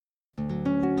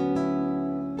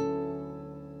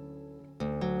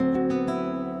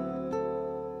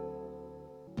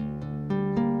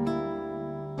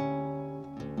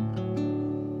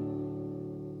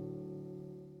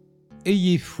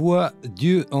Ayez foi,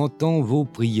 Dieu entend vos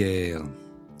prières.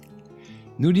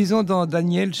 Nous lisons dans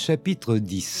Daniel chapitre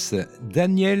 10.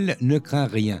 Daniel ne craint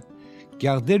rien,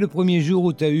 car dès le premier jour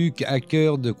où tu as eu à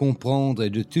cœur de comprendre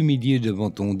et de t'humilier devant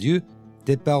ton Dieu,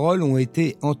 tes paroles ont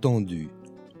été entendues.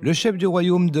 Le chef du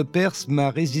royaume de Perse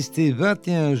m'a résisté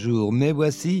 21 jours, mais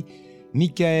voici,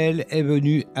 Michael est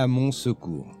venu à mon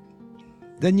secours.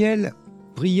 Daniel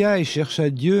pria et chercha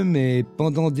Dieu, mais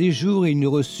pendant des jours il ne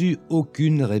reçut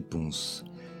aucune réponse.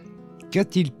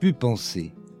 Qu'a-t-il pu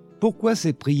penser ? Pourquoi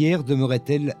ses prières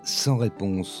demeuraient-elles sans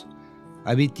réponse ?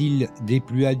 Avait-il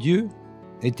déplu à Dieu ?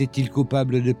 Était-il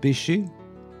coupable de péché ?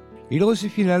 Il reçut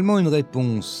finalement une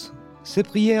réponse. Ses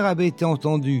prières avaient été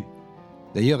entendues.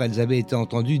 D'ailleurs, elles avaient été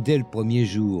entendues dès le premier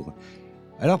jour.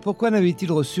 Alors pourquoi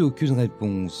n'avait-il reçu aucune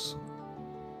réponse ?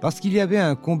 Parce qu'il y avait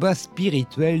un combat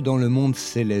spirituel dans le monde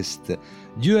céleste.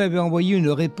 Dieu avait envoyé une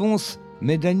réponse,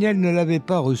 mais Daniel ne l'avait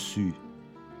pas reçue.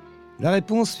 La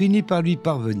réponse finit par lui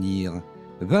parvenir,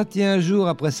 21 jours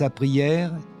après sa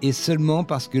prière, et seulement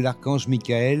parce que l'archange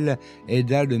Michael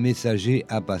aida le messager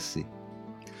à passer.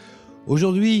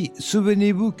 Aujourd'hui,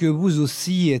 souvenez-vous que vous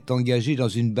aussi êtes engagés dans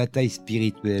une bataille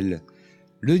spirituelle.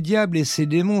 Le diable et ses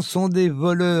démons sont des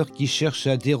voleurs qui cherchent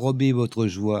à dérober votre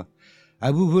joie,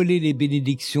 à vous voler les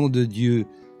bénédictions de Dieu,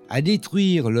 à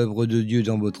détruire l'œuvre de Dieu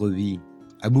dans votre vie,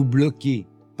 à vous bloquer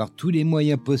par tous les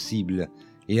moyens possibles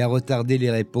et à retarder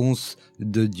les réponses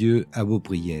de Dieu à vos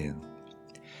prières.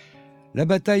 La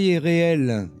bataille est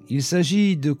réelle, il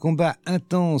s'agit de combats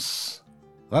intenses.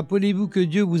 Rappelez-vous que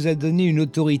Dieu vous a donné une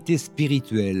autorité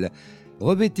spirituelle.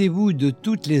 Revêtez-vous de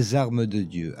toutes les armes de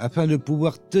Dieu, afin de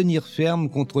pouvoir tenir ferme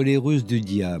contre les ruses du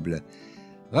diable.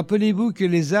 Rappelez-vous que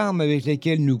les armes avec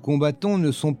lesquelles nous combattons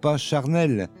ne sont pas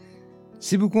charnelles.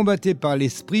 Si vous combattez par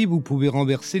l'esprit, vous pouvez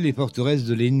renverser les forteresses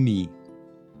de l'ennemi.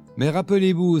 Mais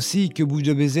rappelez-vous aussi que vous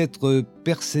devez être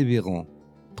persévérant.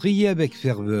 Priez avec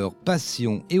ferveur,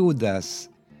 passion et audace.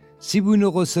 Si vous ne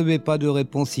recevez pas de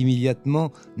réponse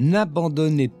immédiatement,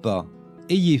 n'abandonnez pas.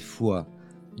 Ayez foi.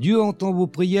 Dieu entend vos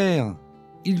prières.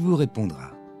 Il vous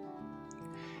répondra.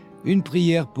 Une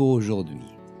prière pour aujourd'hui.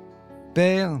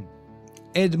 Père,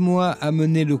 aide-moi à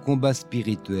mener le combat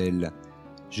spirituel.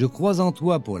 Je crois en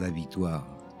toi pour la victoire.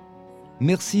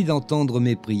 Merci d'entendre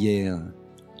mes prières.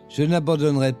 Je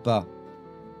n'abandonnerai pas.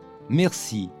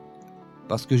 Merci,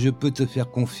 parce que je peux te faire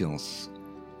confiance.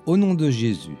 Au nom de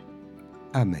Jésus.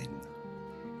 Amen.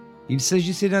 Il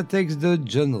s'agissait d'un texte de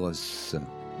John Ross.